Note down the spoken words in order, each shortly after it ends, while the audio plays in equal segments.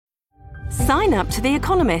Sign up to The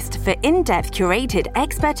Economist for in-depth curated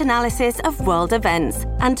expert analysis of world events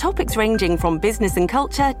and topics ranging from business and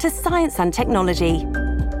culture to science and technology.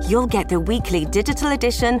 You'll get the weekly digital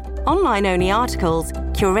edition, online-only articles,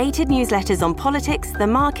 curated newsletters on politics, the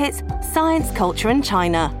markets, science, culture, and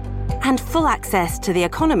China, and full access to The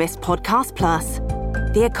Economist Podcast Plus.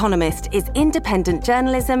 The Economist is independent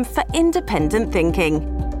journalism for independent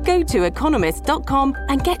thinking. Go to economist.com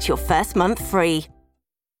and get your first month free.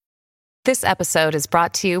 This episode is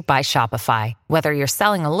brought to you by Shopify. Whether you're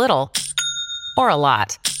selling a little or a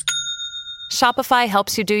lot, Shopify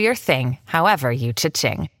helps you do your thing, however you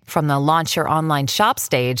cha-ching. From the launch your online shop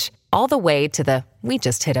stage, all the way to the we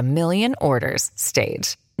just hit 1 million orders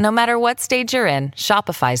stage. No matter what stage you're in,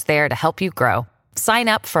 Shopify's there to help you grow. Sign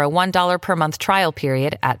up for a $1 per month trial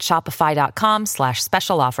period at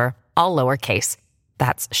shopify.com/special offer, all lowercase.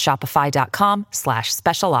 That's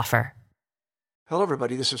shopify.com/special offer. Hello,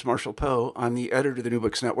 everybody. This is Marshall Poe. I'm the editor of the New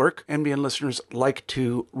Books Network. NBN listeners like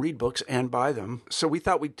to read books and buy them. So we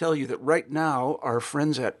thought we'd tell you that right now, our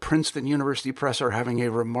friends at Princeton University Press are having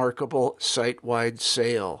a remarkable site-wide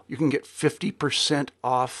sale. You can get 50%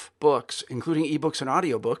 off books, including ebooks and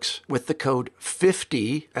audiobooks, with the code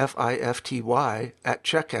 50, F-I-F-T-Y, at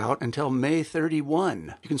checkout until May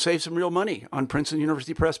 31. You can save some real money on Princeton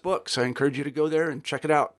University Press books. I encourage you to go there and check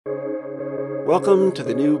it out. Welcome to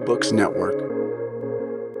the New Books Network.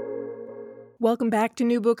 Welcome back to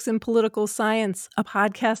New Books in Political Science, a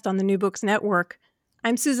podcast on the New Books Network.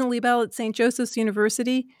 I'm Susan Liebel at St. Joseph's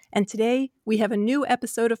University, and today we have a new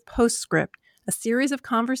episode of Postscript, a series of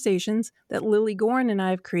conversations that Lily Goren and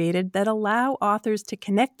I have created that allow authors to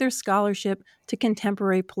connect their scholarship to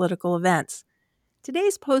contemporary political events.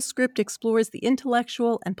 Today's Postscript explores the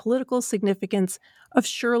intellectual and political significance of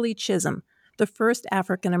Shirley Chisholm, the first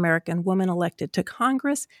African-American woman elected to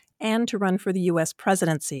Congress and to run for the U.S.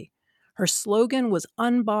 presidency. Her slogan was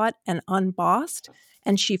 "Unbought and Unbossed,"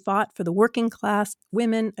 and she fought for the working class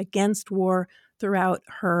women against war throughout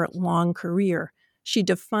her long career. She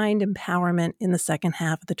defined empowerment in the second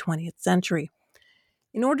half of the 20th century.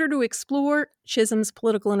 In order to explore Chisholm's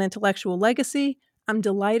political and intellectual legacy, I'm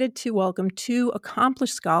delighted to welcome two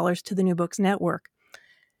accomplished scholars to the New Books Network.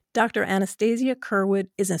 Dr. Anastasia Curwood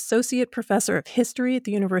is an associate professor of history at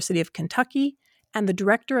the University of Kentucky and the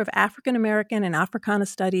director of African American and Africana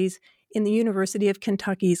Studies in the University of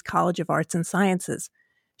Kentucky's College of Arts and Sciences.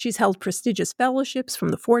 She's held prestigious fellowships from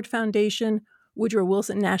the Ford Foundation, Woodrow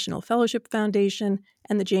Wilson National Fellowship Foundation,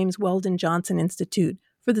 and the James Weldon Johnson Institute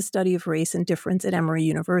for the Study of Race and Difference at Emory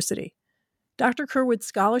University. Dr. Curwood's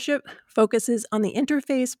scholarship focuses on the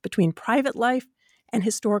interface between private life and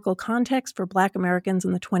historical context for Black Americans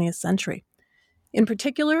in the 20th century. In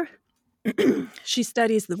particular, she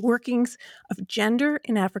studies the workings of gender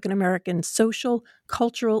in African American social,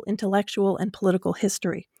 cultural, intellectual, and political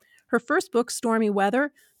history. Her first book, Stormy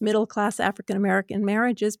Weather, Middle-Class African American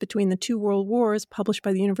Marriages Between the Two World Wars, published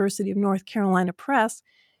by the University of North Carolina Press,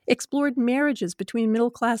 explored marriages between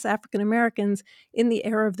middle-class African Americans in the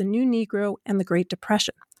era of the New Negro and the Great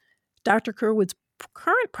Depression. Dr. Curwood's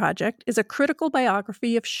current project is a critical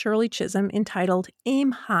biography of Shirley Chisholm entitled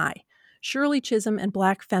Aim High: Shirley Chisholm and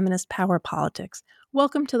Black Feminist Power Politics.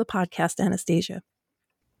 Welcome to the podcast, Anastasia.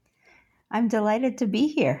 I'm delighted to be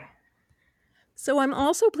here. So I'm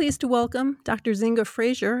also pleased to welcome Dr. Zinga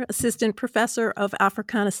Frazier, Assistant Professor of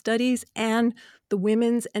Africana Studies and the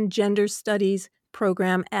Women's and Gender Studies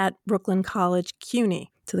program at Brooklyn College,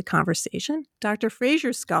 CUNY, to the conversation. Dr.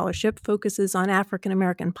 Frazier's scholarship focuses on African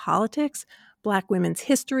American politics, Black women's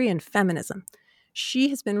history, and feminism. She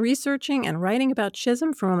has been researching and writing about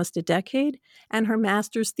Chisholm for almost a decade, and her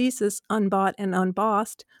master's thesis, Unbought and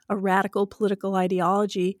Unbossed, A Radical Political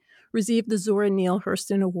Ideology, received the Zora Neale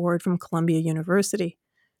Hurston Award from Columbia University.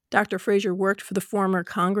 Dr. Frazier worked for the former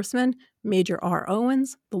Congressman Major R.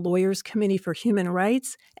 Owens, the Lawyers Committee for Human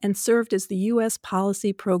Rights, and served as the U.S.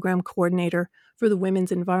 Policy Program Coordinator for the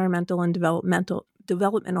Women's Environmental and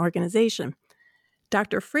Development Organization.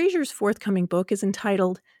 Dr. Frazier's forthcoming book is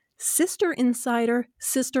entitled Sister Insider,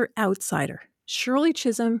 Sister Outsider, Shirley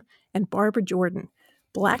Chisholm and Barbara Jordan,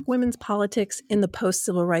 Black Women's Politics in the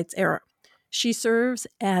Post-Civil Rights Era. She serves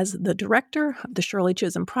as the director of the Shirley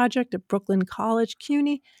Chisholm Project at Brooklyn College,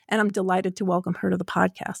 CUNY, and I'm delighted to welcome her to the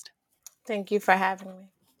podcast. Thank you for having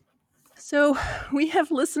me. So we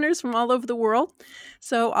have listeners from all over the world,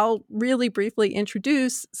 so I'll really briefly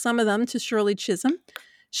introduce some of them to Shirley Chisholm.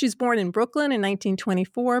 She was born in Brooklyn in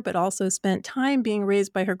 1924, but also spent time being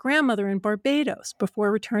raised by her grandmother in Barbados before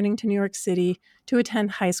returning to New York City to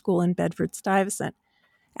attend high school in Bedford-Stuyvesant.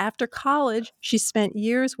 After college, she spent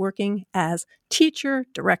years working as teacher,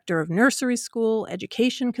 director of nursery school,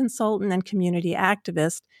 education consultant, and community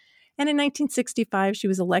activist. And in 1965, she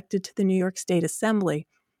was elected to the New York State Assembly.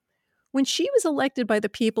 When she was elected by the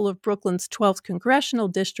people of Brooklyn's 12th Congressional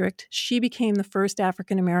District, she became the first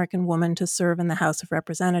African American woman to serve in the House of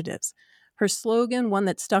Representatives. Her slogan, one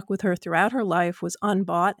that stuck with her throughout her life, was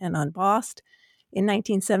 "Unbought and Unbossed." In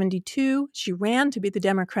 1972, she ran to be the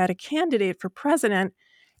Democratic candidate for president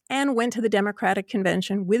and went to the Democratic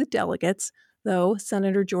convention with delegates, though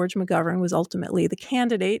Senator George McGovern was ultimately the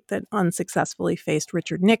candidate that unsuccessfully faced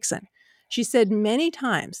Richard Nixon. She said many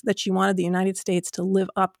times that she wanted the United States to live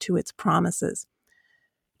up to its promises.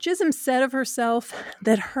 Chisholm said of herself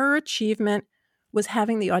that her achievement was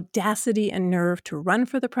having the audacity and nerve to run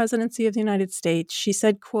for the presidency of the United States. She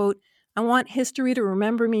said, quote, "I want history to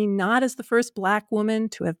remember me not as the first Black woman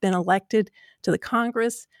to have been elected to the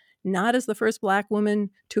Congress, not as the first Black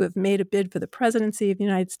woman to have made a bid for the presidency of the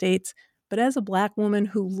United States, but as a Black woman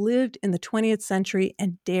who lived in the 20th century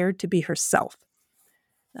and dared to be herself."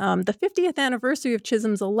 The 50th anniversary of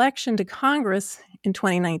Chisholm's election to Congress in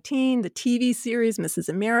 2019, the TV series Mrs.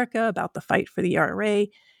 America about the fight for the ERA,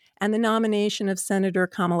 and the nomination of Senator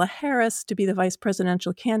Kamala Harris to be the vice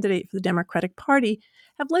presidential candidate for the Democratic Party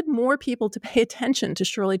have led more people to pay attention to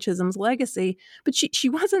Shirley Chisholm's legacy, but she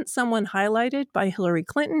wasn't someone highlighted by Hillary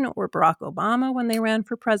Clinton or Barack Obama when they ran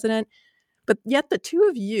for president. But yet the two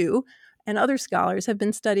of you and other scholars have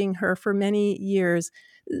been studying her for many years.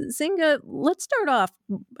 Zinga, let's start off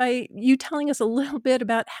by you telling us a little bit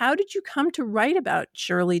about how did you come to write about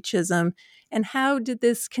Shirley Chisholm, and how did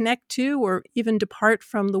this connect to or even depart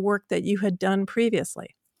from the work that you had done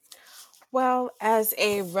previously? Well, as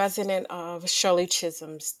a resident of Shirley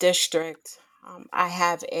Chisholm's district, I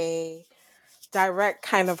have a direct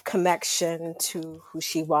kind of connection to who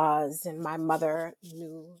she was, and my mother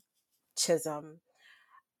knew Chisholm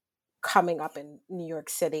coming up in New York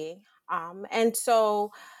City. And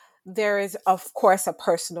so there is, of course, a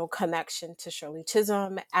personal connection to Shirley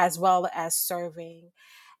Chisholm, as well as serving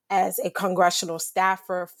as a congressional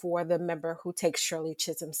staffer for the member who takes Shirley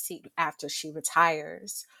Chisholm's seat after she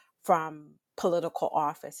retires from political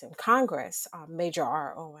office in Congress, Major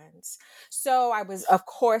R. Owens. So I was, of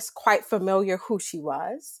course, quite familiar who she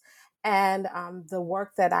was. And the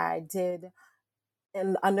work that I did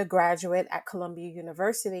in undergraduate at Columbia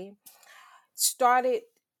University started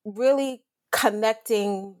really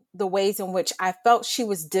connecting the ways in which I felt she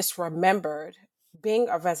was disremembered, being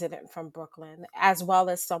a resident from Brooklyn, as well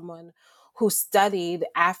as someone who studied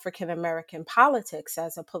African American politics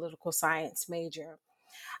as a political science major.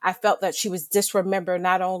 I felt that she was disremembered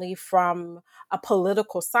not only from a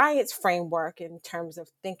political science framework in terms of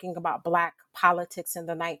thinking about Black politics in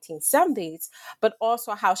the 1970s, but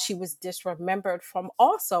also how she was disremembered from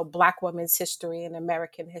also Black women's history and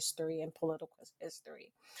American history and political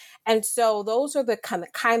history. And so those are the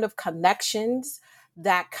kind of connections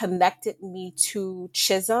that connected me to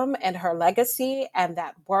Chisholm and her legacy and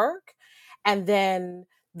that work. And then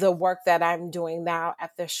the work that I'm doing now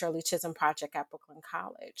at the Shirley Chisholm Project at Brooklyn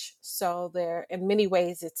College. So there, in many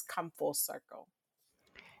ways, it's come full circle.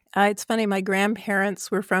 It's funny, my grandparents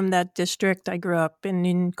were from that district. I grew up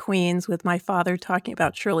in Queens with my father talking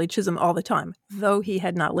about Shirley Chisholm all the time, though he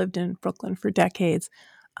had not lived in Brooklyn for decades.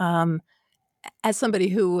 As somebody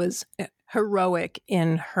who was heroic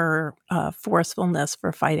in her forcefulness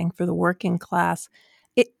for fighting for the working class,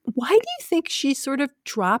 why do you think she sort of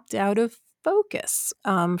dropped out of focus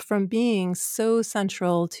from being so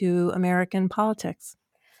central to American politics?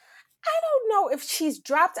 I don't know if she's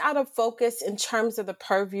dropped out of focus in terms of the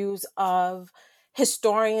purviews of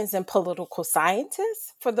historians and political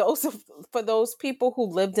scientists. For those people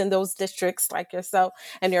who lived in those districts, like yourself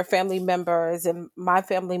and your family members and my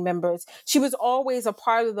family members, she was always a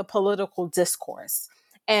part of the political discourse.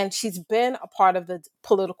 And she's been a part of the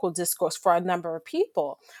political discourse for a number of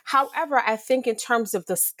people. However, I think in terms of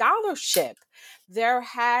the scholarship, there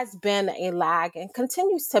has been a lag and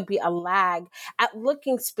continues to be a lag at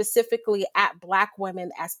looking specifically at Black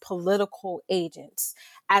women as political agents,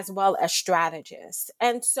 as well as strategists.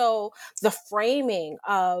 And so the framing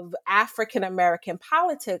of African American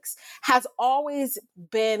politics has always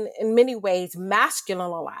been, in many ways,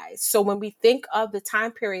 masculinized. So when we think of the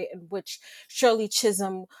time period in which Shirley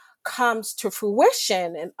Chisholm comes to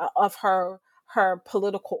fruition and of her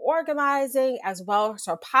political organizing, as well as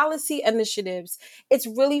her policy initiatives, it's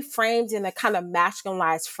really framed in a kind of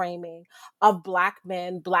masculinized framing of Black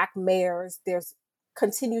men, Black mayors. There's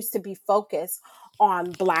continues to be focused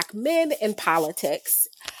on Black men in politics,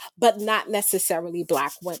 but not necessarily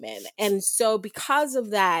Black women. And so because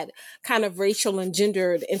of that kind of racial and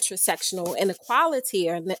gendered intersectional inequality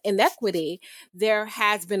or inequity, there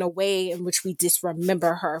has been a way in which we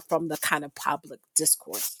disremember her from the kind of public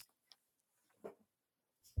discourse.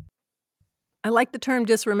 I like the term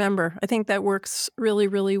disremember. I think that works really,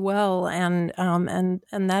 really well, and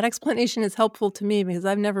that explanation is helpful to me because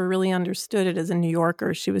I've never really understood it as a New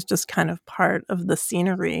Yorker. She was just kind of part of the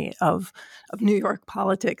scenery of New York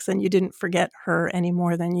politics, and you didn't forget her any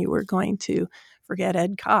more than you were going to forget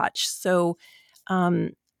Ed Koch. So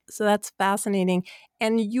that's fascinating.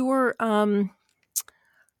 And your and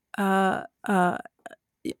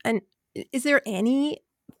is there any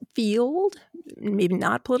field, maybe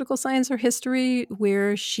not political science or history,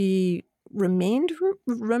 where she remained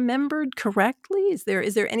remembered correctly? Is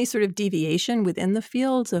there any sort of deviation within the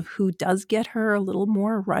fields of who does get her a little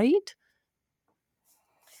more right?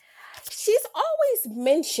 She's always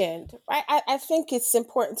mentioned, right? I think it's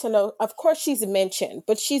important to know, of course she's mentioned,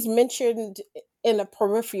 but she's mentioned in a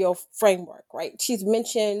peripheral framework, right? She's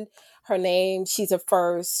mentioned her name, she's a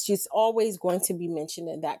first, she's always going to be mentioned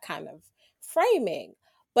in that kind of framing.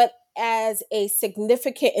 But as a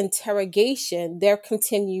significant interrogation, there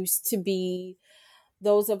continues to be,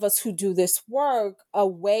 those of us who do this work, a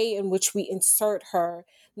way in which we insert her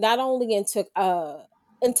not only into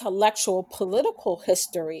intellectual political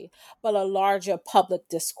history, but a larger public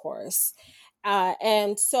discourse.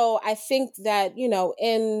 And so I think that,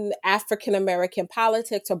 in African American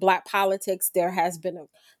politics or Black politics, there has been a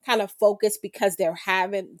kind of focus because there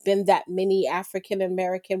haven't been that many African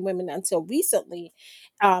American women until recently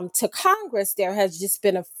to Congress. There has just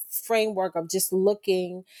been a framework of just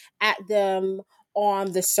looking at them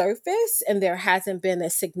on the surface, and there hasn't been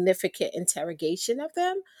a significant interrogation of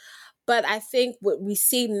them. But I think what we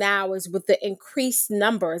see now is with the increased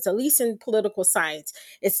numbers, at least in political science,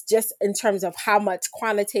 it's just in terms of how much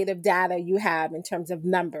quantitative data you have in terms of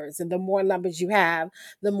numbers. And the more numbers you have,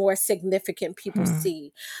 the more significant people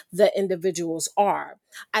see the individuals are.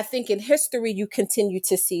 I think in history, you continue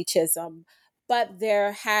to see Chisholm, but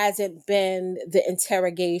there hasn't been the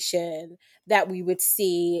interrogation that we would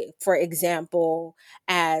see, for example,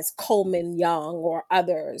 as Coleman Young or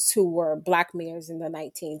others who were Black mayors in the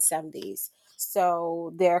 1970s.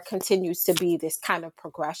 So there continues to be this kind of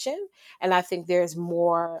progression. And I think there's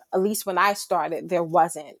more, at least when I started, there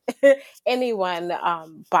wasn't anyone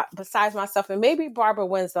besides myself and maybe Barbara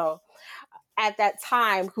Winslow at that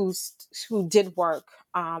time who did work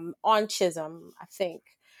on Chisholm, I think.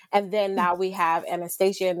 And then now we have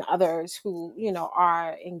Anastasia and others who,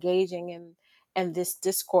 are engaging in this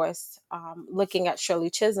discourse, looking at Shirley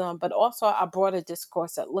Chisholm, but also a broader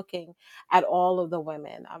discourse at looking at all of the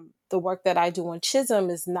women. The work that I do on Chisholm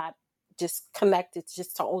is not just connected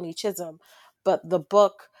just to only Chisholm, but the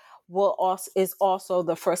book is also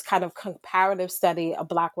the first kind of comparative study of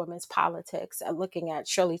Black women's politics and looking at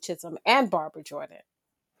Shirley Chisholm and Barbara Jordan.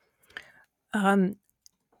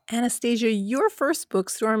 Anastasia, your first book,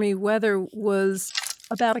 Stormy Weather, was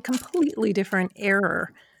about a completely different era.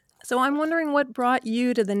 So I'm wondering what brought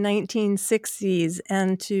you to the 1960s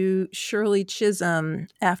and to Shirley Chisholm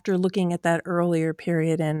after looking at that earlier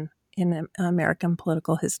period in American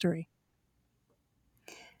political history.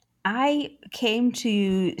 I came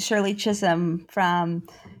to Shirley Chisholm from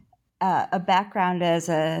a background as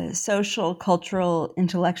a social, cultural,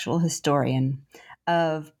 intellectual historian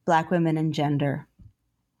of Black women and gender.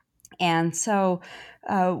 And so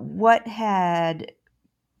what had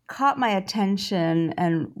caught my attention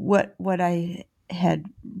and what I had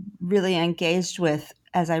really engaged with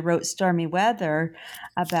as I wrote Stormy Weather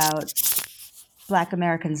about Black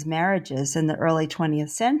Americans' marriages in the early 20th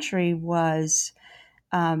century was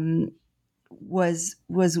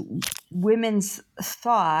women's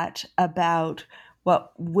thought about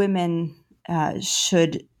what women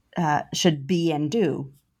should be and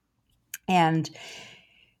do. And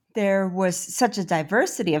there was such a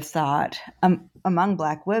diversity of thought among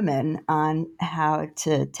Black women on how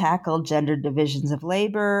to tackle gender divisions of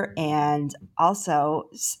labor and also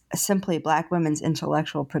simply Black women's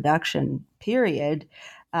intellectual production, period,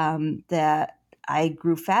 that I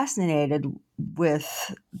grew fascinated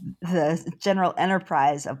with the general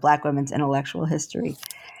enterprise of Black women's intellectual history,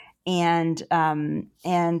 and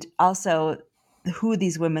also who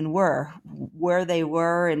these women were, where they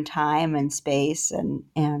were in time and space, and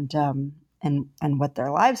what their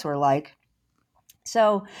lives were like.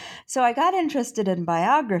 So I got interested in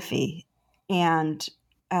biography, and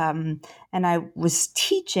I was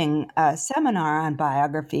teaching a seminar on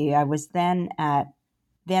biography. I was then at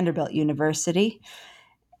Vanderbilt University,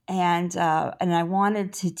 and I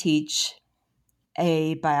wanted to teach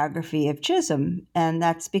a biography of Chisholm, and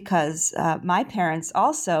that's because my parents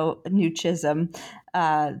also knew Chisholm.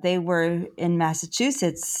 They were in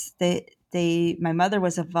Massachusetts. My mother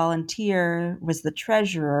was a volunteer, was the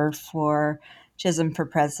treasurer for Chisholm for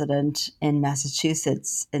President in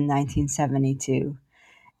Massachusetts in 1972.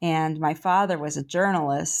 And my father was a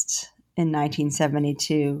journalist in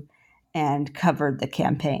 1972 and covered the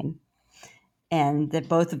campaign. And that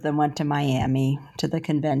both of them went to Miami to the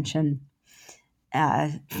convention,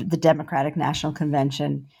 the Democratic National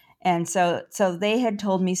Convention. And so they had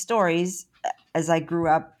told me stories as I grew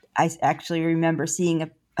up. I actually remember seeing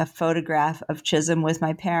a photograph of Chisholm with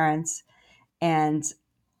my parents, and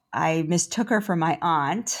I mistook her for my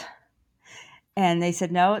aunt. And they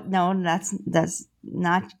said, no, that's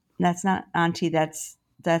not Auntie.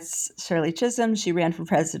 That's Shirley Chisholm. She ran for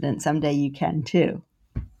president. Someday you can too.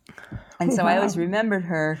 And so I always remembered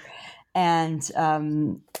her, and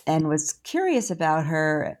was curious about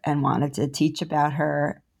her and wanted to teach about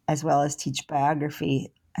her as well as teach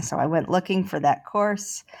biography. And so I went looking for that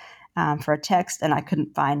course for a text, and I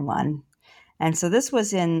couldn't find one. And so this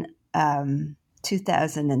was in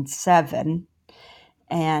 2007,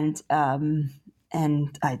 and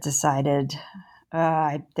I decided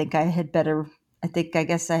I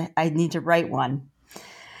guess I need to write one.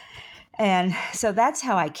 And so that's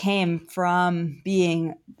how I came from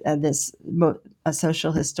being a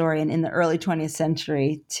social historian in the early 20th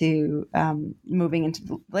century to moving into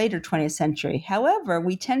the later 20th century. However,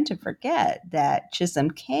 we tend to forget that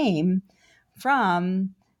Chisholm came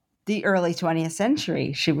from the early 20th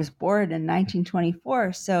century. She was born in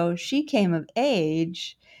 1924, so she came of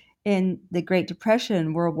age in the Great Depression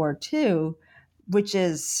and World War II, which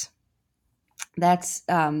is those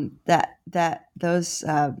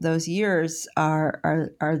years are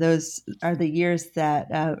the years that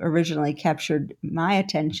originally captured my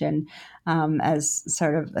attention as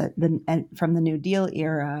sort of from the New Deal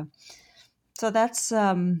era. So that's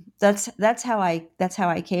how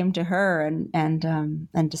I came to her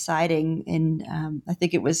and deciding in I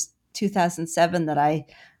think it was 2007 that I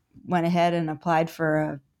went ahead and applied for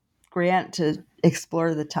a grant to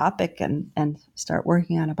explore the topic and start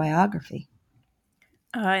working on a biography.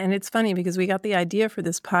 And it's funny because we got the idea for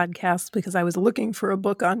this podcast because I was looking for a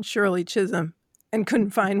book on Shirley Chisholm and couldn't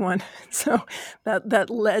find one. So that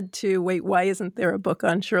led to, wait, why isn't there a book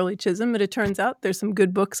on Shirley Chisholm? But it turns out there's some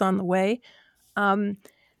good books on the way.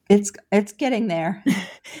 It's getting there.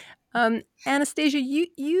 Anastasia,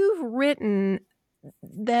 you've written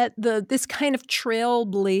that this kind of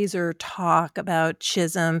trailblazer talk about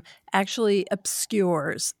Chisholm actually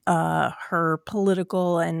obscures her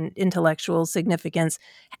political and intellectual significance.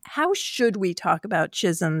 How should we talk about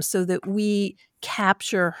Chisholm so that we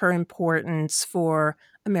capture her importance for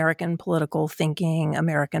American political thinking,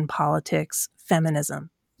 American politics,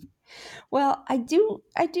 feminism? Well, I do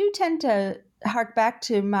tend to hark back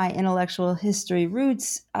to my intellectual history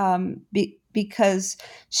roots because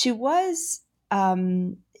she was,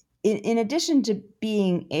 in addition to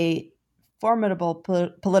being a formidable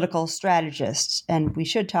political strategist, and we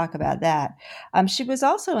should talk about that, she was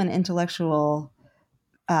also an intellectual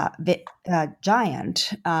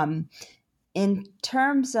giant in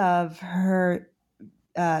terms of her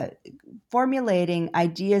formulating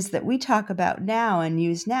ideas that we talk about now and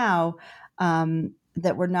use now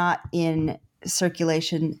that were not in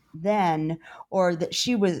circulation then, or that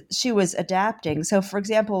she was adapting. So, for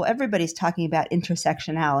example, everybody's talking about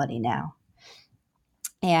intersectionality now,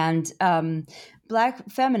 and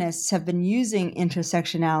Black feminists have been using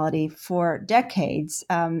intersectionality for decades.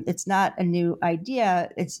 It's not a new idea.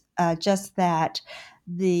 It's just that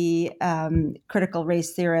the critical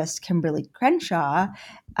race theorist Kimberly Crenshaw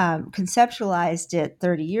conceptualized it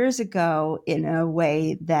 30 years ago in a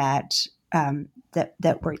way that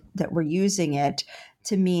we're using it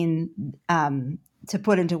to mean to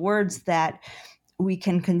put into words that we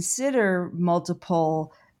can consider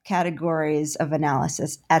multiple categories of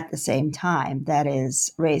analysis at the same time. That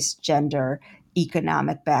is, race, gender,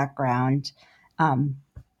 economic background,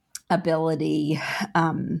 ability,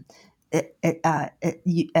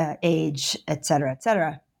 age, et cetera, et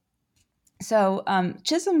cetera. So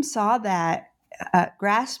Chisholm saw that,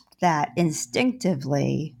 grasped that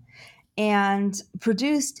instinctively, and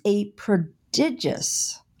produced a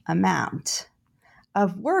prodigious amount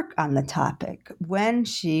of work on the topic when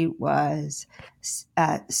she was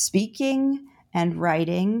speaking and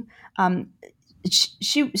writing.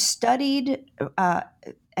 She studied at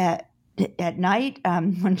night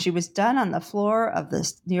when she was done on the floor of the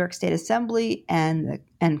New York State Assembly and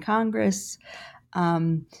Congress.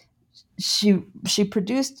 she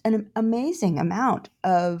produced an amazing amount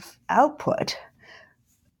of output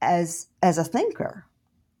as a thinker.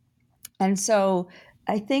 And so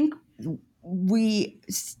I think we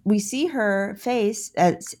see her face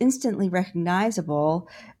as instantly recognizable.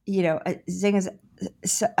 I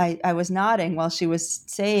was nodding while she was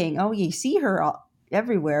saying, "Oh, you see her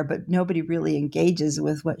everywhere," but nobody really engages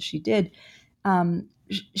with what she did.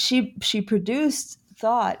 She produced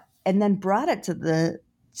thought and then brought it to the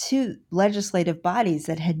two legislative bodies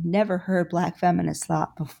that had never heard Black feminist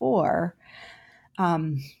thought before,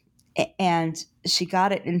 and she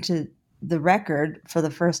got it into the record for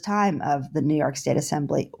the first time of the New York State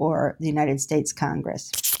Assembly or the United States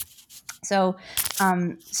Congress. So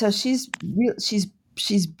she's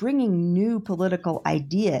bringing new political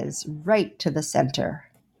ideas right to the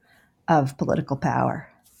center of political power.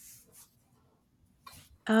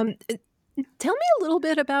 Tell me a little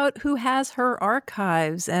bit about who has her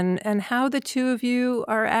archives and how the two of you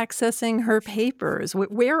are accessing her papers.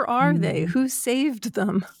 Where are they? Who saved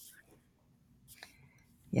them?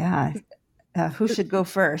 Yeah. Who should go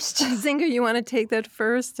first? Zinga, you want to take that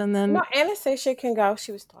first, and then No, Anastasia can go.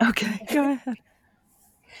 She was talking. Okay, go ahead.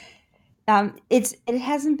 It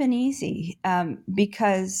hasn't been easy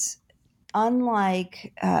because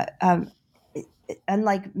unlike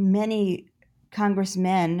many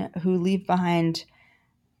congressmen who leave behind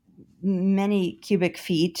many cubic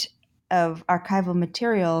feet of archival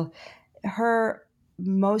material, her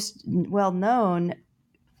most well-known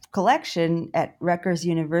collection at Rutgers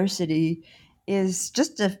University is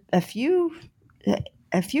just a few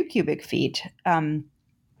cubic feet.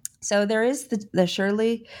 So there is the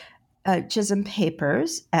Shirley Chisholm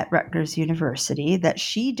papers at Rutgers University that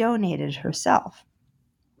she donated herself.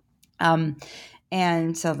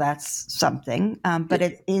 And so that's something, but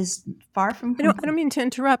it is far from. I don't mean to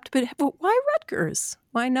interrupt, but why Rutgers?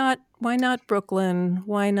 Why not Brooklyn?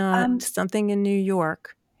 Why not something in New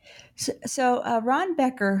York? So Ron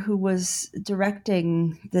Becker, who was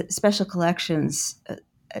directing the special collections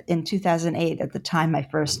in 2008, at the time I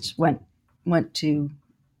first went to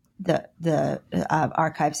the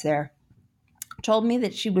archives there, told me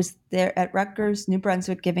that she was there at Rutgers, New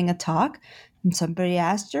Brunswick, giving a talk, and somebody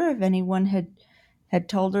asked her if anyone had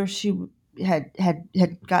told her she had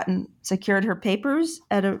secured her papers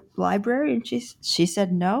at a library, and she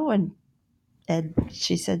said no, and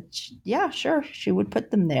she said, yeah, sure, she would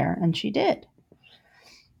put them there, and she did.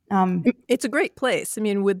 It's a great place. I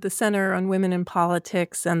mean, with the Center on Women in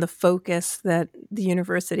Politics and the focus that the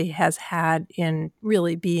university has had in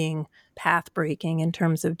really being path-breaking in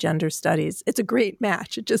terms of gender studies, it's a great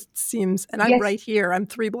match. It just seems, and I'm right here. I'm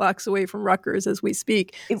 3 blocks away from Rutgers as we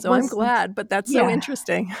speak. I'm glad, but that's so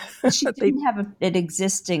interesting. She didn't have an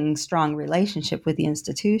existing strong relationship with the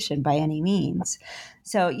institution by any means.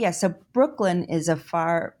 So Brooklyn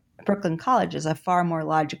College is a far more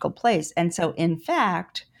logical place. And so, in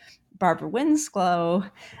fact, Barbara Winslow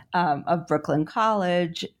of Brooklyn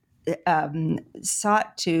College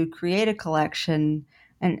sought to create a collection.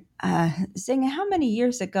 And Zinga, how many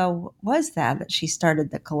years ago was that she started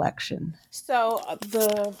the collection? So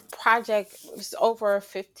the project was over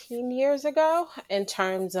 15 years ago in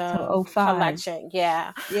terms of collection.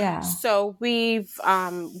 Yeah. So we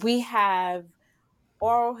have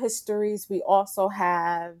oral histories. We also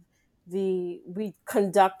have we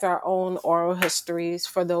conduct our own oral histories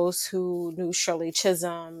for those who knew Shirley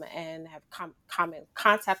Chisholm and have come in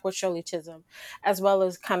contact with Shirley Chisholm, as well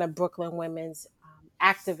as kind of Brooklyn women's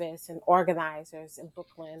activists and organizers in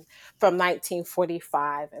Brooklyn from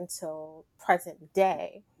 1945 until present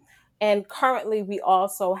day. And currently we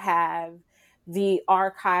also have the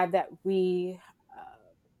archive that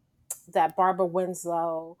that Barbara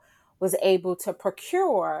Winslow was able to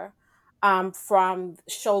procure from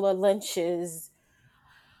Shola Lynch's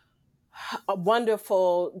a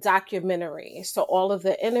wonderful documentary. So all of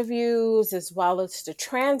the interviews as well as the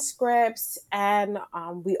transcripts. And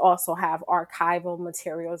we also have archival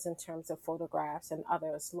materials in terms of photographs and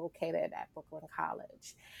others located at Brooklyn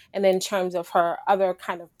College. And in terms of her other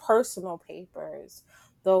kind of personal papers,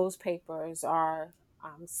 those papers are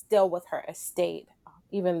still with her estate,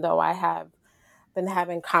 even though I have been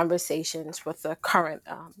having conversations with the current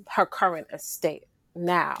her current estate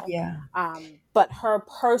now. But her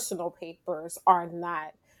personal papers are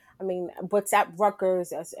not. I mean, what's at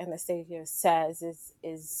Rutgers, as Anastasia says,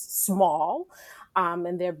 is small,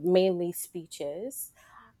 and they're mainly speeches.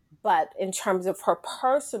 But in terms of her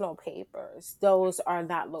personal papers, those are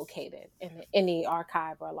not located in any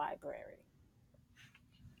archive or library.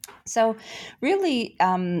 So really,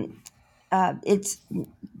 it's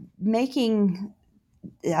making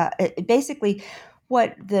basically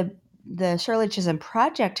what the the Shirley Chisholm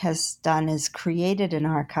Project has done is created an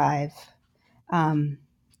archive, and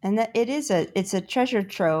that it's a treasure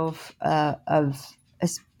trove of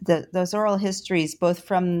those oral histories, both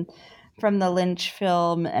from the Lynch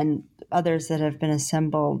film and others that have been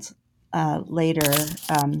assembled later,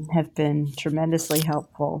 have been tremendously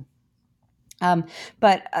helpful.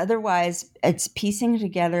 But otherwise, it's piecing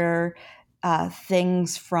together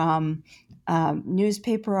things from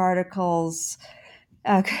newspaper articles,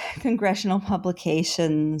 congressional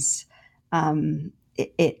publications.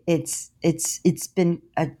 It's been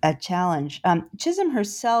a challenge. Chisholm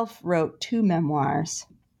herself wrote 2 memoirs,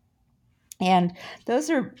 and those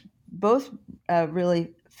are both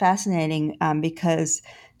really fascinating because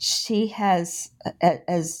she has,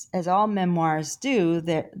 as all memoirs do,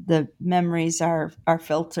 the memories are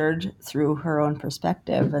filtered through her own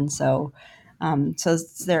perspective, and so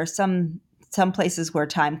there are some places where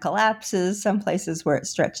time collapses, some places where it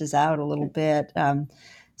stretches out a little bit,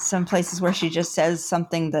 some places where she just says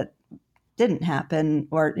something that didn't happen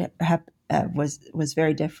or was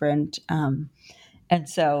very different, and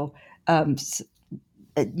so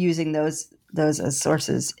using those as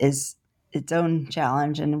sources is its own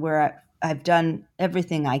challenge, and where I've done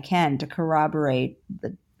everything I can to corroborate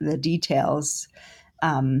the details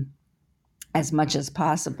as much as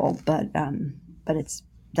possible, but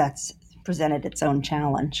that's presented its own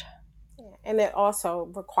challenge. And it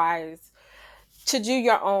also requires to do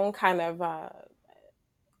your own kind of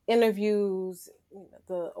interviews,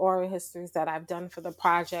 the oral histories that I've done for the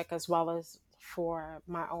project, as well as for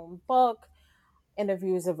my own book.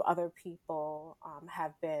 Interviews of other people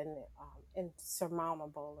have been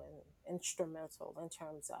insurmountable and instrumental in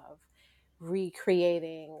terms of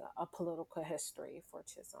recreating a political history for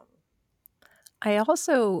Chisholm. I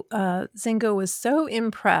also, Zinga, was so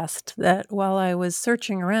impressed that while I was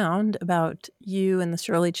searching around about you and the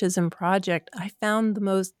Shirley Chisholm Project, I found the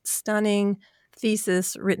most stunning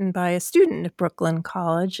thesis written by a student at Brooklyn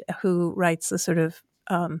College who writes a sort of,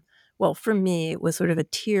 well, for me, it was sort of a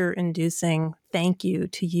tear-inducing thank you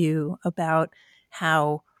to you about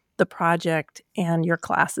how the project and your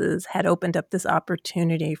classes had opened up this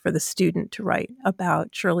opportunity for the student to write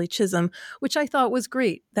about Shirley Chisholm, which I thought was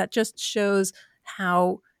great. That just shows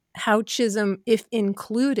how Chisholm, if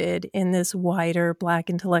included in this wider Black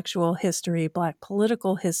intellectual history, Black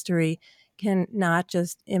political history, can not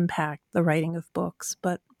just impact the writing of books,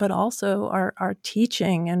 but also our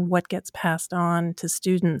teaching and what gets passed on to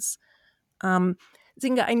students.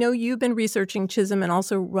 Zinga, I know you've been researching Chisholm and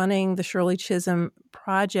also running the Shirley Chisholm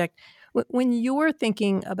Project. When you're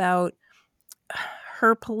thinking about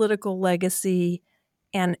her political legacy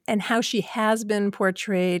and how she has been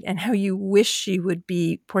portrayed and how you wish she would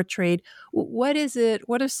be portrayed, what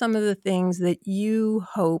are some of the things that you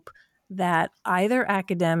hope that either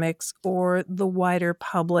academics or the wider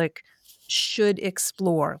public should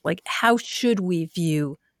explore? Like, how should we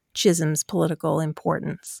view Chisholm's political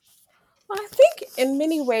importance? Well, I think in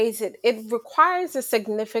many ways it requires a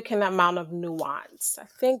significant amount of nuance. I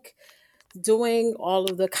think doing all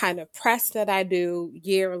of the kind of press that I do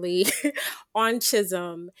yearly on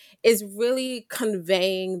Chisholm is really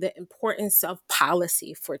conveying the importance of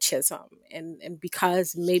policy for Chisholm. And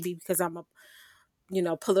because I'm a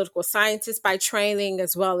political scientist by training,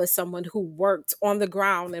 as well as someone who worked on the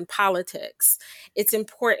ground in politics, it's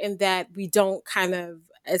important that we don't kind of,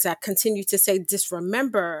 as I continue to say,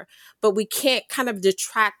 disremember, but we can't kind of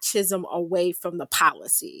detract Chisholm away from the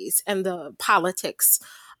policies and the politics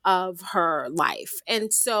of her life.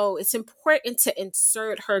 And so it's important to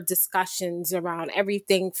insert her discussions around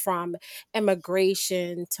everything from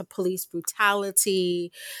immigration to police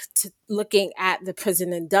brutality to looking at the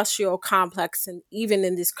prison industrial complex, and even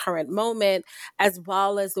in this current moment, as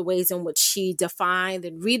well as the ways in which she defined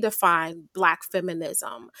and redefined Black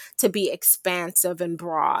feminism to be expansive and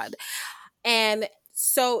broad. And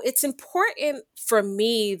so it's important for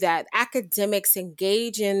me that academics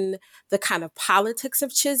engage in the kind of politics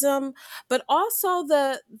of Chisholm, but also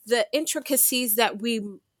the intricacies that we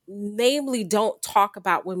namely don't talk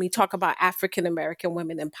about when we talk about African American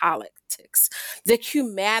women in politics. The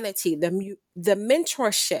humanity, the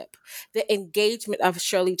mentorship, the engagement of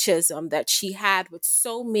Shirley Chisholm that she had with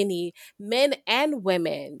so many men and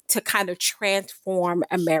women to kind of transform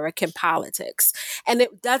American politics. And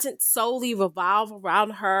it doesn't solely revolve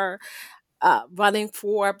around her running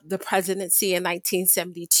for the presidency in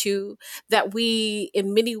 1972, that we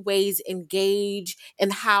in many ways engage in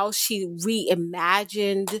how she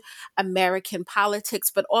reimagined American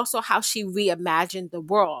politics, but also how she reimagined the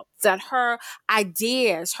world, that her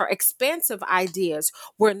ideas, her expansive ideas,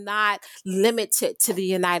 were not limited to the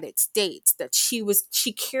United States, that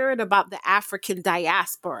she cared about the African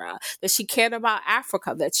diaspora, that she cared about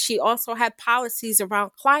Africa, that she also had policies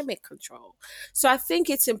around climate control. So I think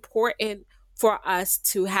it's important for us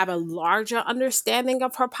to have a larger understanding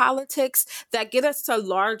of her politics that get us to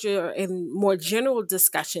larger and more general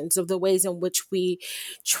discussions of the ways in which we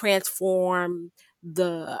transform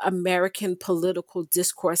the American political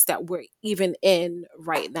discourse that we're even in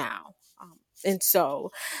right now. And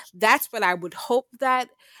so that's what I would hope that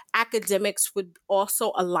academics would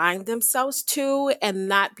also align themselves to, and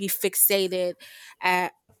not be fixated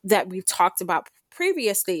at that we've talked about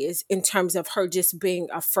previously, is in terms of her just being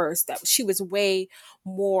a first, that she was way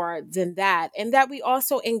more than that. And that we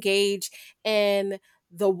also engage in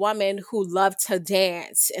the woman who loved to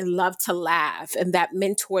dance and loved to laugh, and that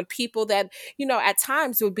mentored people that, at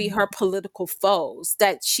times would be her political foes,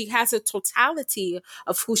 that she has a totality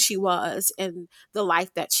of who she was and the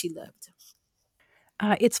life that she lived.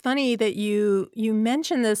 It's funny that you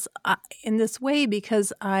mention this in this way,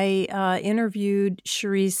 because I interviewed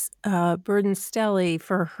Cherise Burden-Stelly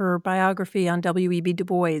for her biography on W.E.B. Du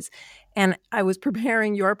Bois, and I was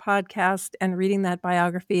preparing your podcast and reading that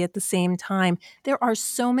biography at the same time. There are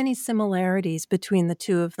so many similarities between the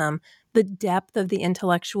two of them: the depth of the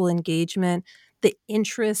intellectual engagement, the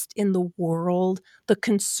interest in the world, the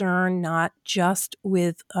concern not just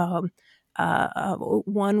with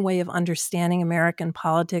one way of understanding American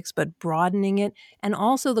politics, but broadening it, and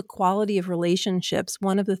also the quality of relationships.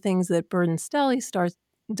 One of the things that Burden-Stelly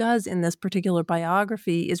does in this particular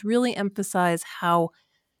biography is really emphasize how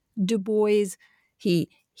Du Bois, he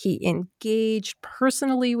engaged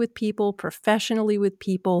personally with people, professionally with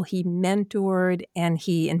people, he mentored, and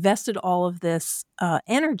he invested all of this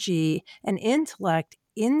energy and intellect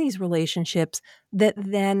in these relationships that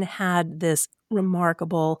then had this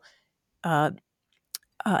remarkable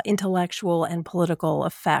intellectual and political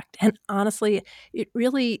effect. And honestly, it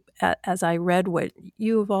really, as I read what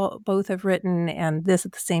you both have written and this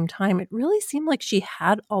at the same time, it really seemed like she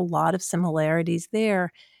had a lot of similarities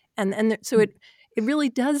there. And so it really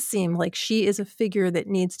does seem like she is a figure that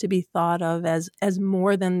needs to be thought of as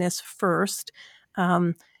more than this first.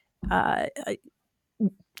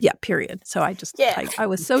 Period. So I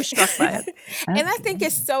was so struck by it. And I think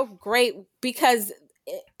it's so great because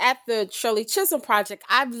at the Shirley Chisholm Project,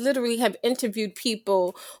 I've literally have interviewed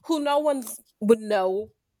people who no one would know.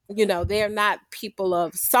 They're not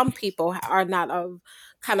some people are not of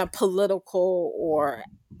kind of political or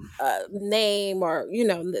name, or,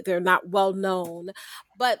 they're not well known.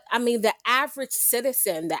 But I mean, the average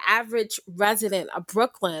citizen, the average resident of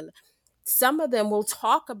Brooklyn, some of them will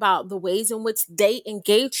talk about the ways in which they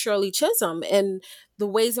engaged Shirley Chisholm and the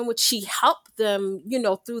ways in which she helped them,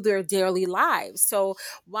 through their daily lives. So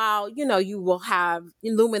while, you will have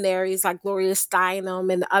luminaries like Gloria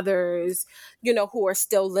Steinem and others, who are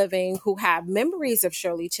still living, who have memories of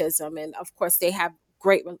Shirley Chisholm. And of course, they have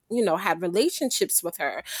great, had relationships with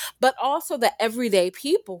her, but also the everyday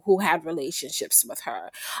people who had relationships with her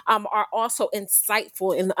are also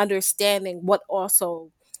insightful in understanding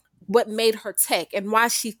what made her tick and why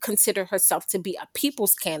she considered herself to be a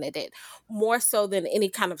people's candidate, more so than any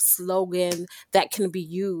kind of slogan that can be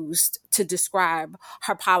used to describe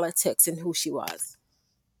her politics and who she was.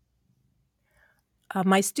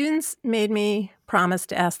 My students made me promise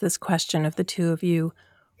to ask this question of the two of you.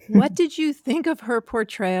 What did you think of her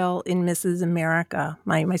portrayal in Mrs. America?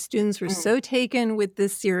 My students were so taken with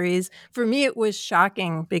this series. For me, it was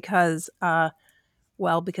shocking because I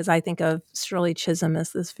think of Shirley Chisholm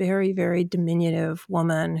as this very, very diminutive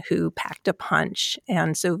woman who packed a punch.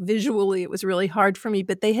 And so visually, it was really hard for me,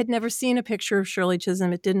 but they had never seen a picture of Shirley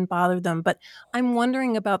Chisholm. It didn't bother them. But I'm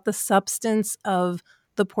wondering about the substance of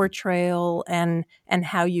the portrayal and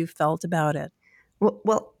how you felt about it.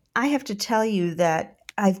 Well, I have to tell you that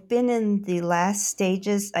I've been in the last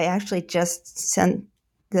stages. I actually just sent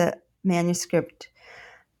the manuscript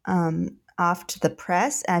off to the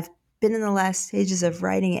press. I've been in the last stages of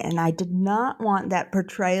writing it, and I did not want that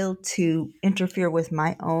portrayal to interfere with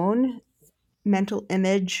my own mental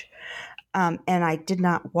image, and I did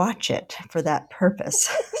not watch it for that purpose.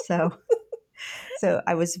 So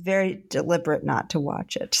I was very deliberate not to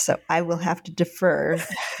watch it. So I will have to defer.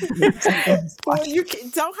 Well, you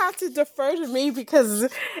don't have to defer to me, because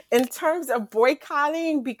in terms of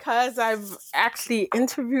boycotting, because I've actually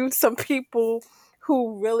interviewed some people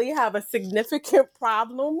who really have a significant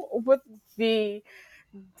problem the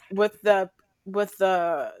with the with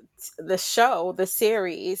the show, the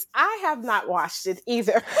series. I have not watched it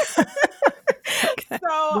either. So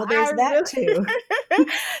Well, there's that too.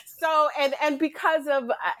 So and because of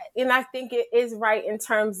and I think it is right in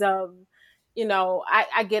terms of,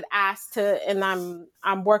 I get asked to, and I'm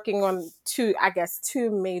working on two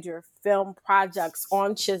major film projects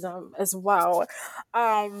on Chisholm as well.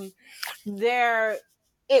 There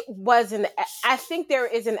it wasn't, I think there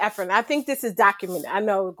is an effort. And I think this is documented. I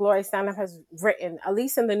know Gloria Steinem has written, at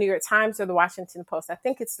least in the New York Times or the Washington Post, I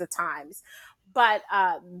think it's the Times, but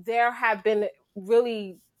there have been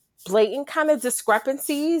really blatant kind of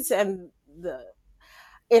discrepancies in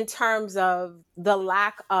terms of the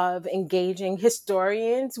lack of engaging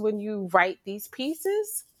historians when you write these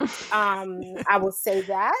pieces. I will say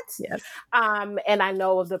that. Yes. And I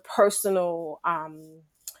know of the personal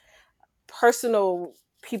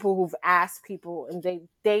people who've asked people, and they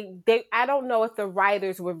I don't know if the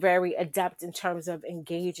writers were very adept in terms of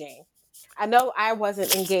engaging. I know I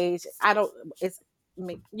wasn't engaged. And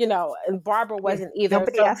Barbara wasn't either.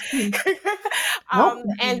 Nobody asked me.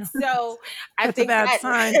 And so I That's think a bad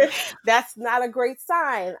sign. That's not a great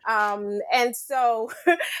sign. And so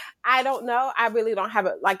I don't know. I really don't have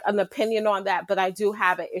an opinion on that, but I do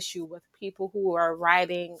have an issue with people who are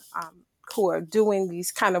writing, who are doing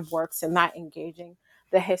these kind of works and not engaging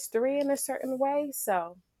the history in a certain way.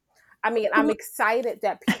 So, I mean, I'm excited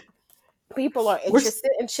that people are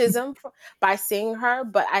interested in Chisholm by seeing her.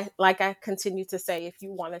 But I continue to say, if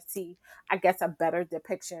you want to see, I guess, a better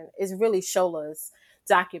depiction, is really Shola's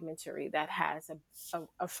documentary that has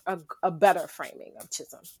a better framing of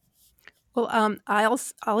Chisholm. Well,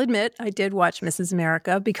 I'll admit I did watch Mrs.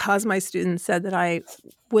 America because my students said that I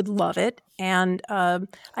would love it, and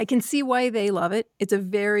I can see why they love it. It's a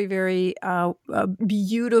very, very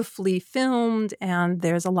beautifully filmed, and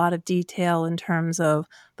there's a lot of detail in terms of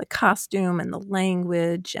the costume and the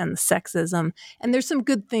language and the sexism. And there's some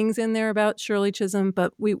good things in there about Shirley Chisholm,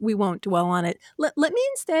 but we won't dwell on it. Let me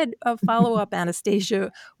instead follow up,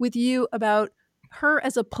 Anastasia, with you about her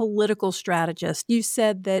as a political strategist. You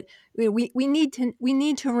said that we need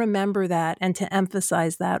to remember that and to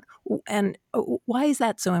emphasize that. And why is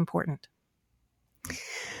that so important?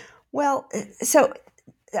 Well, so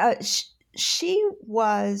she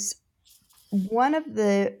was one of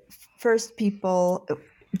the first people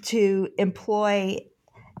to employ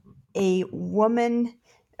a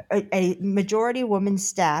majority woman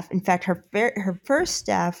staff. In fact, her first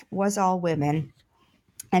staff was all women.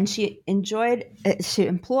 And she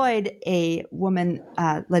employed a woman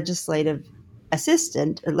legislative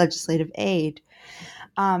assistant, or legislative aide,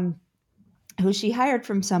 who she hired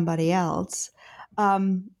from somebody else.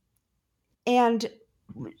 And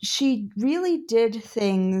she really did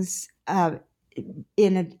things in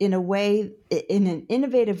an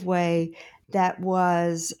innovative way that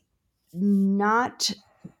was not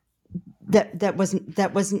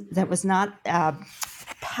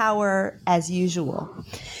power as usual.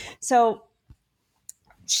 So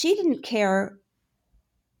she didn't care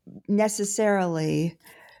necessarily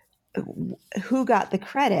who got the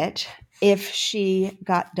credit if she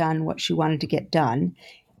got done what she wanted to get done.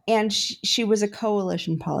 And she was a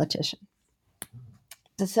coalition politician.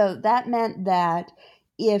 So that meant that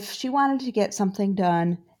if she wanted to get something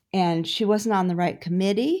done and she wasn't on the right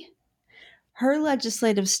committee, her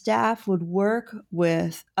legislative staff would work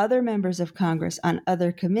with other members of Congress on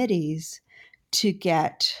other committees to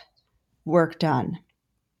get work done.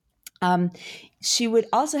 She would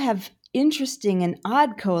also have interesting and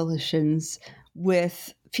odd coalitions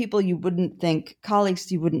with people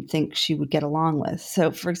colleagues you wouldn't think she would get along with.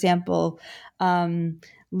 So, for example,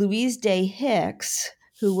 Louise Day Hicks,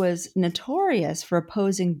 who was notorious for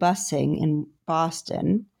opposing busing in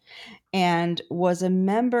Boston, and was a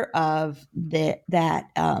member of the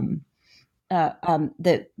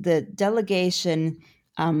delegation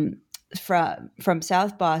from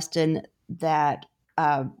South Boston that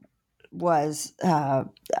was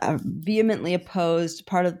vehemently opposed.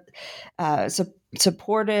 Part of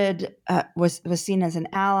supported was seen as an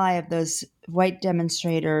ally of those white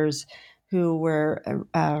demonstrators who were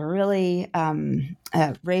really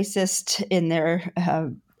racist in their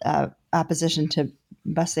opposition to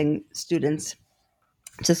busing students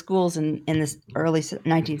to schools in the early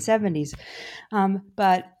 1970s.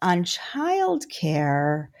 But on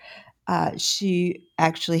childcare, she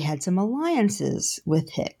actually had some alliances with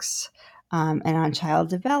Hicks, and on child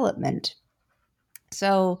development.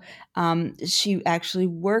 So she actually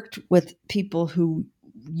worked with people who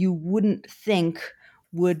you wouldn't think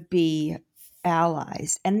would be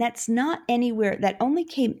allies. And that's not anywhere, that only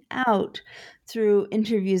came out through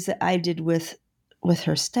interviews that I did with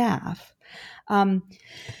her staff.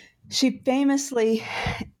 She famously,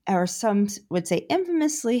 or some would say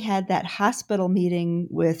infamously, had that hospital meeting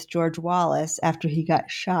with George Wallace after he got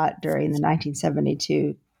shot during the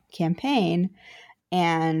 1972 campaign.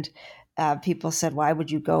 And people said, why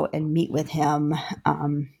would you go and meet with him?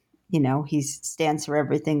 He stands for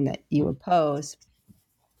everything that you oppose.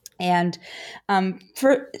 And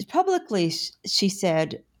publicly, she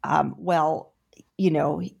said,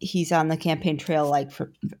 he's on the campaign trail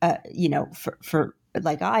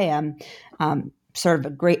like I am, sort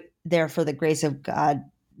of there for the grace of God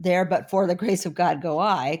there, but for the grace of God go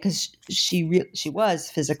I, because she was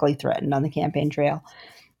physically threatened on the campaign trail.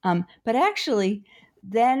 But actually,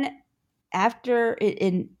 then after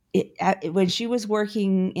when she was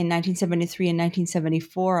working in 1973 and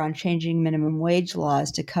 1974 on changing minimum wage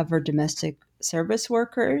laws to cover domestic service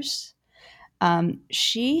workers,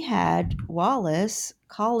 she had Wallace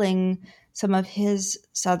calling some of his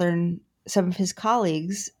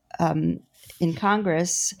colleagues in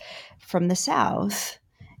Congress from the South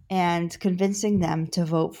and convincing them to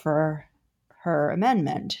vote for her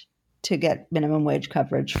amendment to get minimum wage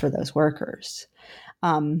coverage for those workers,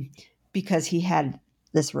 because he had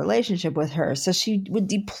this relationship with her. So she would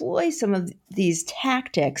deploy some of these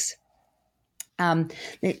tactics,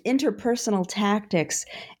 the interpersonal tactics,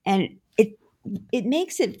 and it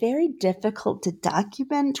makes it very difficult to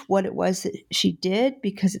document what it was that she did,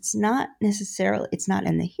 because it's not in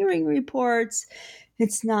the hearing reports,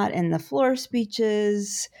 it's not in the floor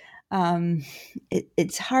speeches.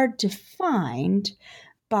 It's hard to find,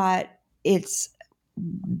 but it's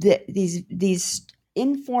these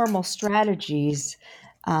informal strategies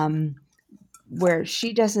where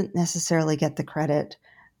she doesn't necessarily get the credit,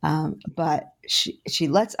 but she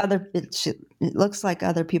lets it looks like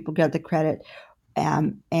other people get the credit,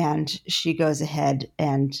 and she goes ahead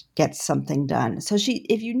and gets something done. So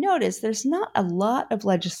if you notice, there's not a lot of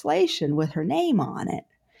legislation with her name on it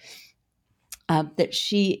that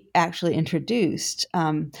she actually introduced.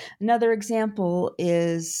 Another example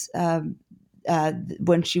is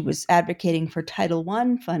when she was advocating for Title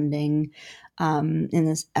I funding in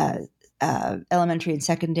this Elementary and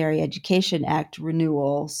Secondary Education Act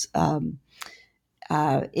renewals in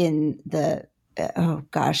the, I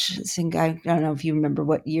don't know if you remember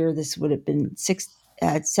what year this would have been,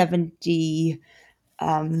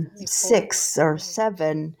 76 or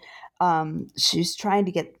 7. She's trying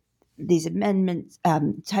to get these amendments,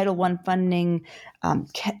 Title I funding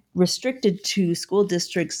restricted to school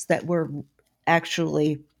districts that were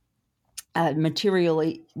actually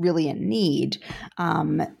materially really in need,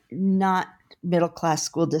 not middle-class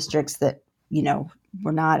school districts that,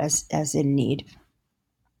 were not as in need.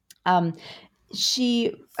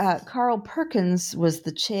 Carl Perkins was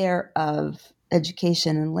the chair of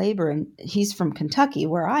Education and Labor, and he's from Kentucky,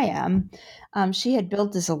 where I am. She had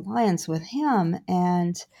built this alliance with him,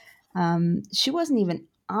 and she wasn't even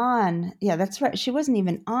on, that's right, she wasn't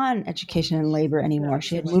even on Education and Labor anymore.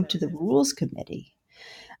 She had moved to the Rules Committee.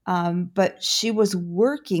 But she was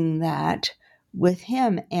working that with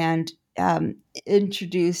him and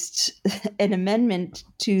introduced an amendment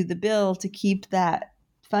to the bill to keep that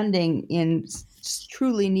funding in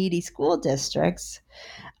truly needy school districts,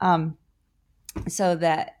 so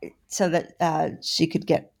that she could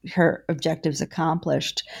get her objectives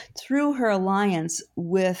accomplished through her alliance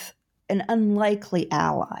with an unlikely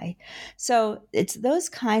ally. So it's those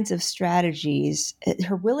kinds of strategies,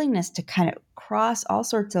 her willingness to kind of cross all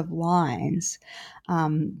sorts of lines,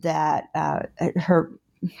 that her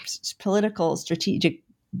political strategic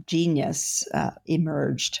genius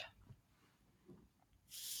emerged.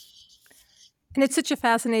 And it's such a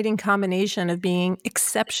fascinating combination of being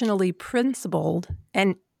exceptionally principled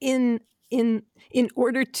and in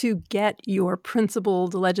order to get your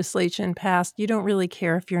principled legislation passed, you don't really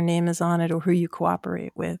care if your name is on it or who you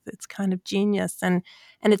cooperate with. It's kind of genius. And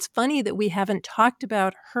it's funny that we haven't talked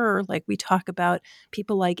about her like we talk about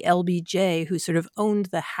people like LBJ, who sort of owned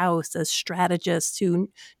the House as strategists who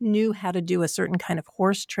knew how to do a certain kind of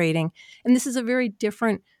horse trading. And this is a very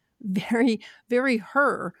different, very, very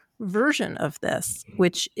her version of this,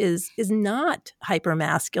 which is not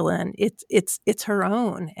hypermasculine. It's her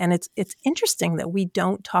own, and it's interesting that we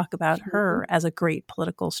don't talk about her as a great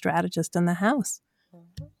political strategist in the House.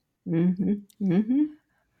 Mm-hmm. Mm-hmm.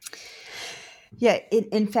 Yeah,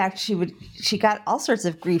 in fact, she got all sorts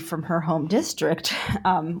of grief from her home district.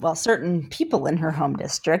 Certain people in her home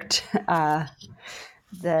district.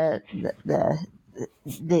 There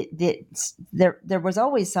was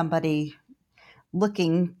always somebody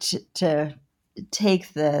looking to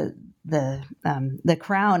take the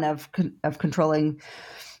crown of controlling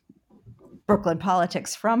Brooklyn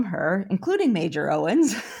politics from her, including Major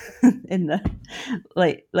Owens in the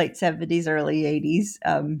late 70s, early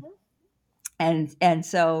 80s.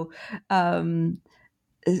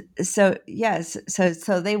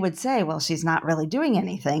 So they would say, well, she's not really doing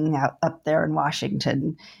anything up there in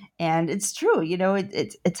Washington. And it's true,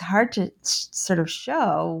 it's hard to sort of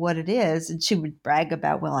show what it is. And she would brag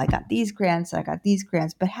about, well, I got these grants.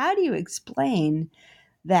 But how do you explain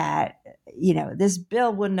that, this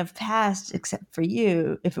bill wouldn't have passed except for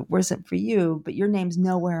you if it wasn't for you, but your name's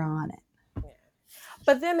nowhere on it?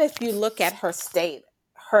 But then if you look at her state,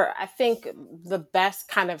 I think the best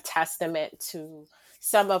kind of testament to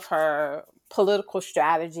some of her political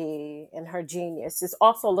strategy and her genius is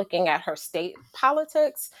also looking at her state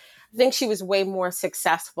politics. I think she was way more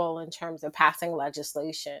successful in terms of passing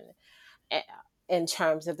legislation in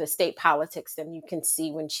terms of the state politics than you can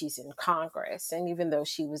see when she's in Congress. And even though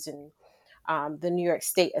she was in the New York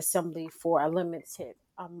State Assembly for a limited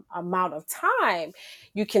amount of time,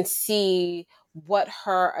 you can see what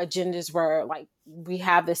her agendas were. Like, we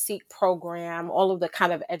have the SEEK program, all of the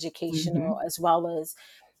kind of educational, as well as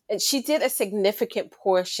she did a significant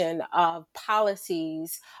portion of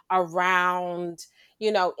policies around,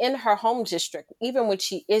 in her home district, even when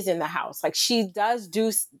she is in the House. Like, she does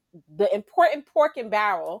do the important pork and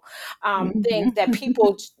barrel things that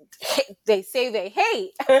people, they say they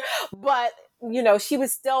hate, but she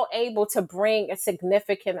was still able to bring a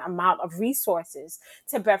significant amount of resources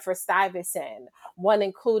to Bedford-Stuyvesant, one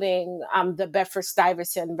including the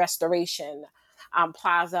Bedford-Stuyvesant Restoration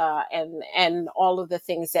Plaza and all of the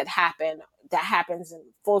things that happens in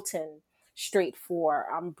Fulton Street for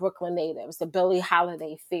Brooklyn natives, the Billie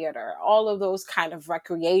Holiday Theater, all of those kind of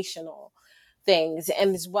recreational things,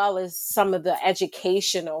 and as well as some of the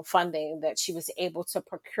educational funding that she was able to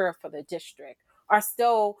procure for the district, are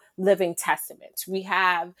still living testaments. We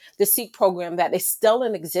have the SEEK program that is still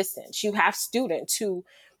in existence. You have students who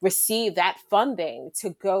receive that funding to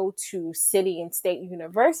go to city and state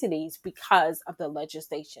universities because of the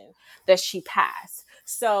legislation that she passed.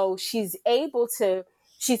 So she's able to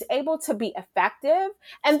be effective.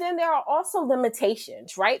 And then there are also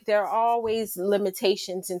limitations, right? There are always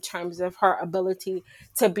limitations in terms of her ability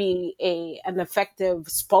to be an effective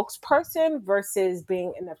spokesperson versus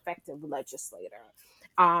being an effective legislator.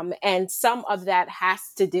 And some of that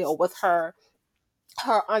has to deal with her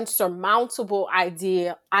unsurmountable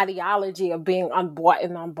ideology of being unbought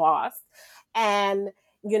and unbossed. And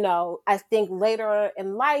I think later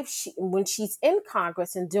in life, when she's in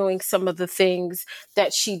Congress and doing some of the things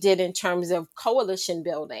that she did in terms of coalition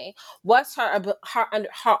building, was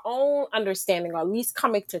her own understanding, or at least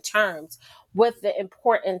coming to terms with the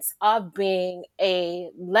importance of being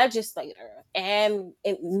a legislator and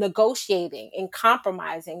in negotiating and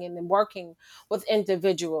compromising and working with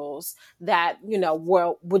individuals that,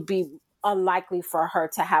 would be unlikely for her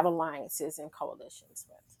to have alliances and coalitions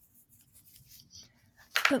with.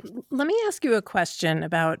 Let me ask you a question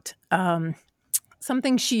about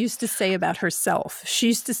something she used to say about herself. She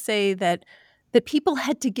used to say that people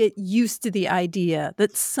had to get used to the idea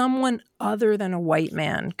that someone other than a white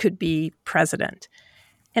man could be president.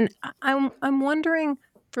 And I'm wondering,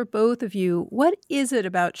 for both of you, what is it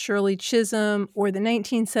about Shirley Chisholm or the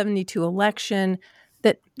 1972 election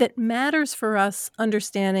that matters for us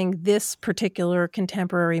understanding this particular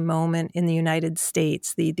contemporary moment in the United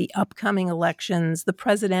States, the upcoming elections, the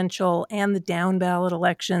presidential and the down-ballot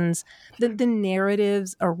elections, the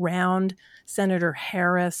narratives around Senator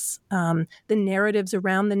Harris, the narratives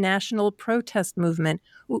around the national protest movement?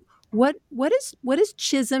 What does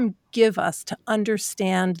Chisholm give us to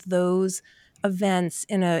understand those events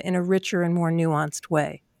in a richer and more nuanced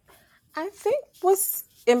way? I think what's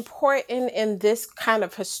important in this kind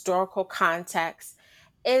of historical context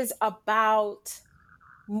is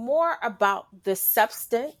more about the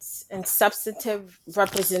substance and substantive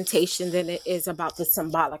representation than it is about the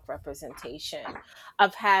symbolic representation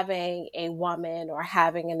of having a woman or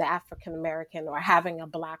having an African American or having a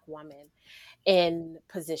Black woman in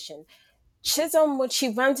position. Chisholm, when she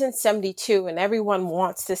runs in 72, and everyone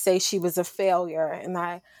wants to say she was a failure, and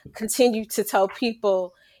I continue to tell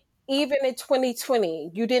people, even in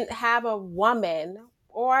 2020, you didn't have a woman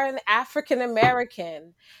or an African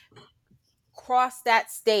American cross that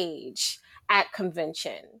stage at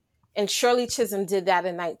convention. And Shirley Chisholm did that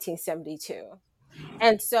in 1972.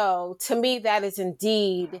 And so to me, that is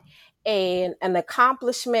indeed an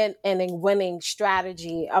accomplishment and a winning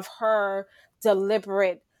strategy of her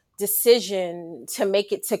deliberate decision to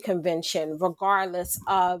make it to convention, regardless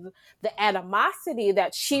of the animosity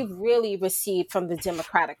that she really received from the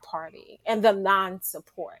Democratic Party and the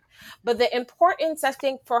non-support. But the importance, I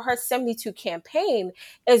think, for her 72 campaign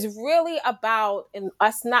is really about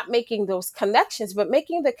us not making those connections, but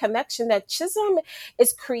making the connection that Chisholm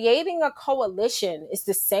is creating a coalition. It's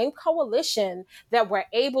the same coalition that we're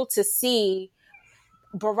able to see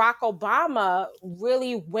Barack Obama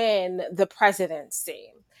really win the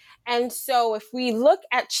presidency. And so if we look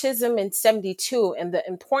at Chisholm in 72 and the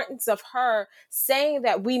importance of her saying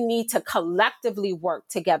that we need to collectively work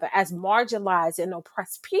together as marginalized and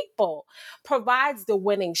oppressed people provides the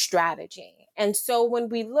winning strategy. And so when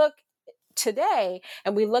we look today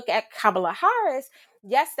and we look at Kamala Harris,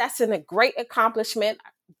 yes, that's a great accomplishment,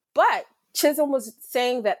 but Chisholm was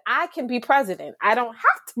saying that I can be president. I don't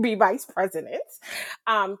have to be vice president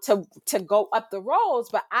to go up the roles,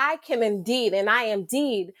 but I can indeed, and I am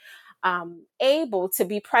indeed able to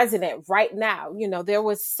be president right now. You know, there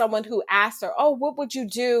was someone who asked her, oh, what would you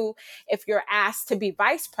do if you're asked to be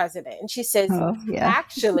vice president? And she says,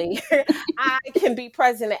 actually, I can be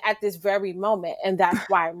president at this very moment. And that's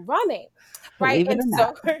why I'm running. Right. And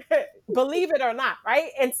so believe it or not.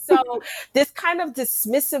 Right. And so this kind of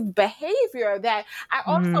dismissive behavior that I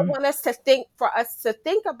also want us to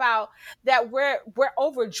think about, that we're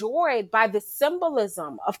overjoyed by the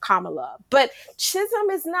symbolism of Kamala. But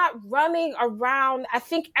Chisholm is not running around. I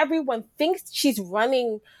think everyone thinks she's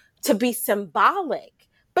running to be symbolic,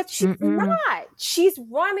 but she's not. She's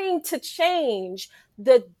running to change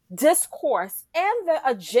the discourse and the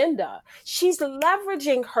agenda. She's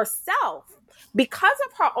leveraging herself because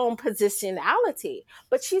of her own positionality,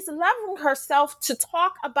 but she's leveraging herself to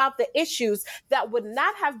talk about the issues that would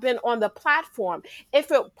not have been on the platform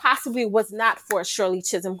if it possibly was not for Shirley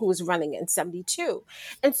Chisholm, who was running in 72.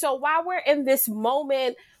 And so while we're in this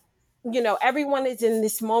moment, you know, everyone is in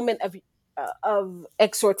this moment of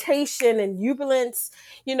exhortation and jubilance,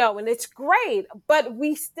 you know, and it's great, but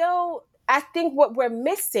we still, I think what we're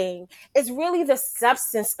missing is really the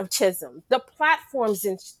substance of Chisholm, the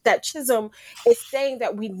platforms that Chisholm is saying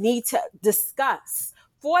that we need to discuss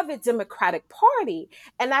for the Democratic Party.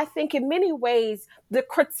 And I think in many ways, the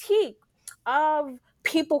critique of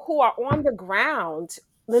people who are on the ground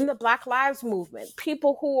in the Black Lives Movement,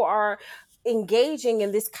 people who are engaging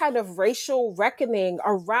in this kind of racial reckoning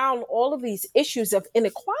around all of these issues of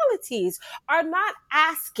inequalities, are not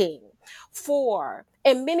asking for,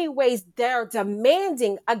 in many ways, they're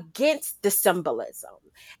demanding against the symbolism.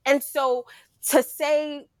 And so to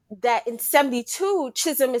say that in 72,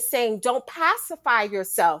 Chisholm is saying, don't pacify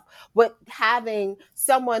yourself with having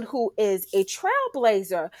someone who is a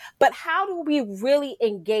trailblazer, but how do we really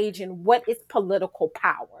engage in what is political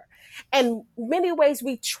power? And in many ways,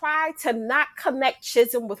 we try to not connect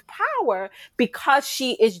Chisholm with power because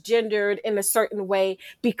she is gendered in a certain way,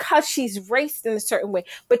 because she's raced in a certain way.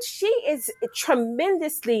 But she is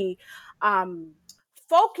tremendously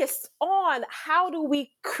focused on how do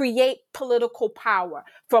we create political power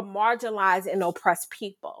for marginalized and oppressed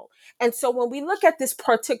people. And so when we look at this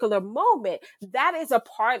particular moment, that is a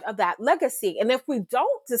part of that legacy. And if we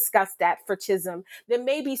don't discuss that for Chisholm, then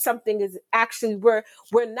maybe something is actually, we're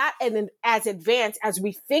not as advanced as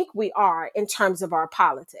we think we are in terms of our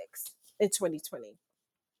politics in 2020.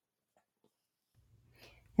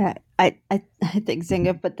 Yeah, I think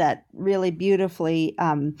Zinga put that really beautifully.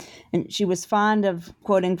 And she was fond of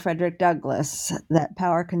quoting Frederick Douglass, that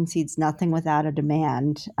power concedes nothing without a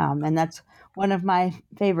demand. And that's one of my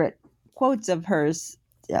favorite quotes of hers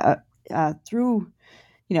through,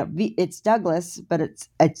 you know, it's Douglass, but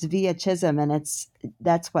it's via Chisholm, and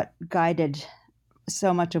that's what guided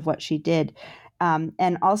so much of what she did.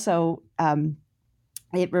 And also,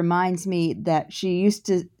 it reminds me that she used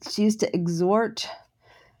to exhort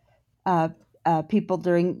people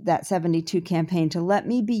during that 72 campaign to let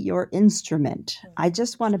me be your instrument. I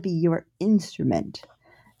just want to be your instrument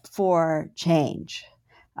for change.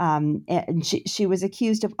 And she was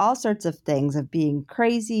accused of all sorts of things, of being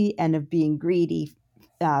crazy and of being greedy,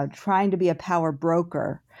 trying to be a power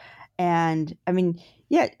broker. And I mean,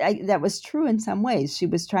 yeah, that was true in some ways. She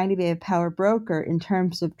was trying to be a power broker in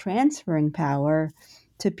terms of transferring power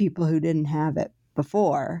to people who didn't have it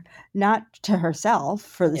before, not to herself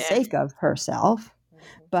for the sake of herself,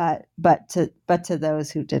 but to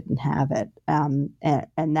those who didn't have it, and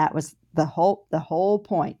that was the whole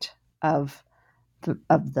point of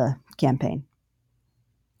the campaign.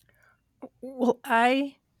 Well,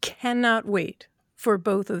 I cannot wait for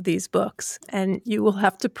both of these books, and you will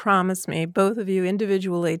have to promise me, both of you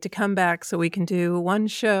individually, to come back so we can do one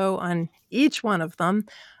show on each one of them.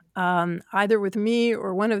 either with me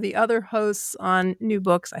or one of the other hosts on New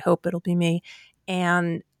Books. I hope it'll be me.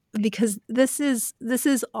 And because this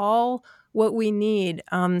is all what we need.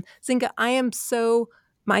 Zinga,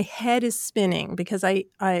 my head is spinning because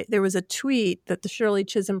there was a tweet that the Shirley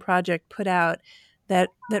Chisholm Project put out that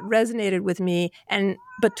resonated with me.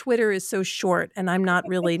 But Twitter is so short, and I'm not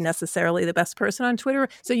really necessarily the best person on Twitter.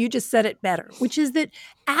 So you just said it better, which is that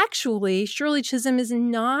actually Shirley Chisholm is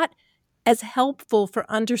not as helpful for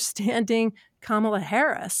understanding Kamala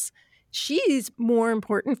Harris. She's more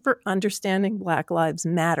important for understanding Black Lives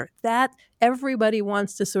Matter. That everybody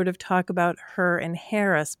wants to sort of talk about her and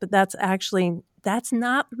Harris, but that's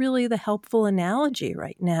not really the helpful analogy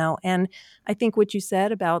right now. And I think what you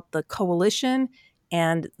said about the coalition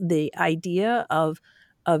and the idea of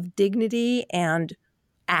dignity and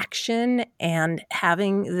action and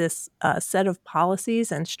having this set of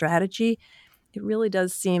policies and strategy, it really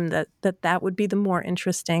does seem that would be the more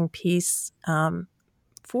interesting piece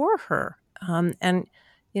for her. And,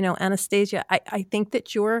 Anastasia, I think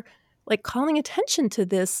that you're like calling attention to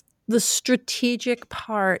this, the strategic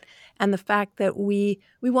part and the fact that we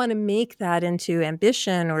want to make that into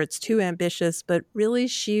ambition or it's too ambitious, but really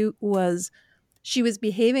she was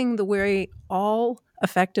behaving the way all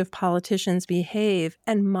effective politicians behave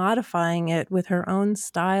and modifying it with her own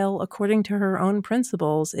style according to her own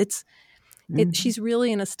principles. She's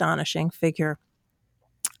really an astonishing figure.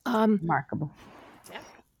 Remarkable.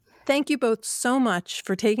 Thank you both so much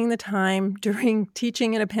for taking the time during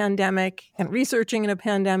teaching in a pandemic and researching in a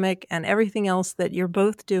pandemic and everything else that you're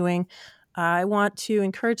both doing. I want to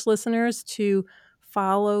encourage listeners to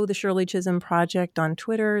follow the Shirley Chisholm Project on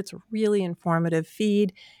Twitter. It's a really informative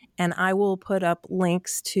feed, and I will put up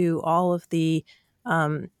links to all of the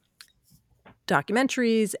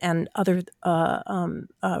documentaries and other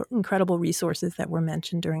incredible resources that were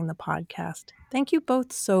mentioned during the podcast. Thank you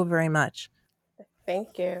both so very much.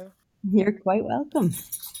 Thank you. You're quite welcome.